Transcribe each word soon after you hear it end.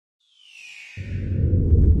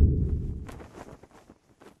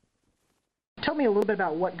me a little bit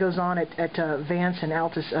about what goes on at Vance and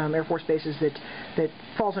Altus Air Force bases that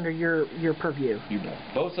falls under your purview. You bet.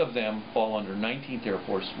 Both of them fall under 19th Air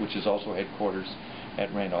Force, which is also headquarters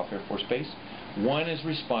at Randolph Air Force Base. One is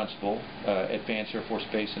responsible at Vance Air Force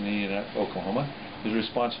Base in Indiana, Oklahoma, is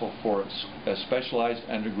responsible for a specialized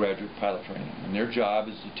undergraduate pilot training. And their job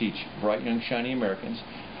is to teach bright, young, shiny Americans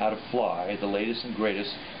how to fly the latest and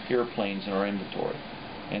greatest airplanes in our inventory.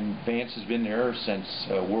 And Vance has been there since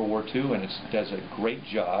World War II, and it does a great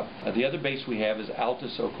job. The other base we have is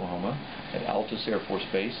Altus, Oklahoma, at Altus Air Force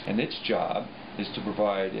Base, and its job is to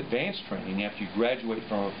provide advanced training after you graduate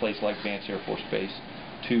from a place like Vance Air Force Base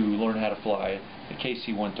to learn how to fly the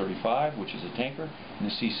KC-135, which is a tanker, and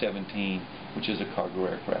the C-17, which is a cargo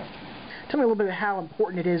aircraft. Tell me a little bit about how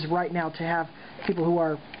important it is right now to have people who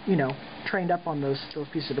are, trained up on those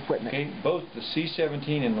pieces of equipment. Okay, both the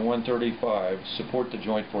C-17 and the 135 support the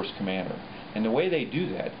Joint Force Commander, and the way they do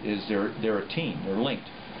that is they're a team. They're linked.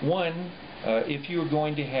 One, if you're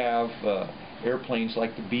going to have airplanes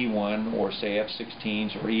like the B-1 or say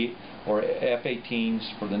F-16s or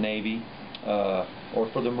F-18s for the Navy, or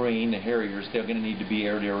for the Marine, the Harriers, they're going to need to be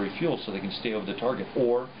air-to-air refueled so they can stay over the target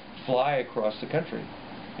or fly across the country.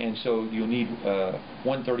 And so you'll need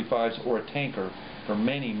 135s or a tanker for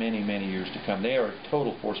many, many, many years to come. They are a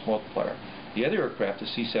total force multiplier. The other aircraft, the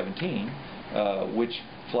C-17, which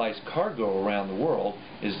flies cargo around the world,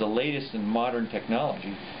 is the latest in modern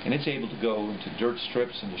technology, and it's able to go into dirt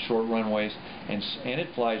strips, into short runways, and it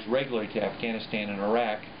flies regularly to Afghanistan and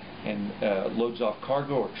Iraq, and loads off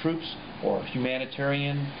cargo or troops or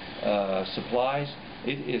humanitarian supplies.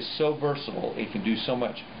 It is so versatile, it can do so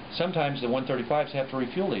much. Sometimes the 135s have to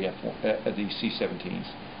refuel the C-17s,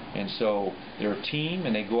 and so they're a team,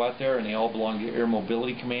 and they go out there and they all belong to Air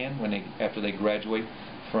Mobility Command after they graduate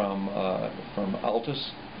from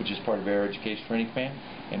Altus, which is part of Air Education Training Command.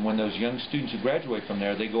 And when those young students who graduate from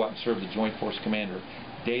there, they go out and serve the Joint Force Commander,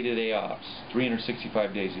 day-to-day ops,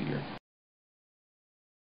 365 days a year.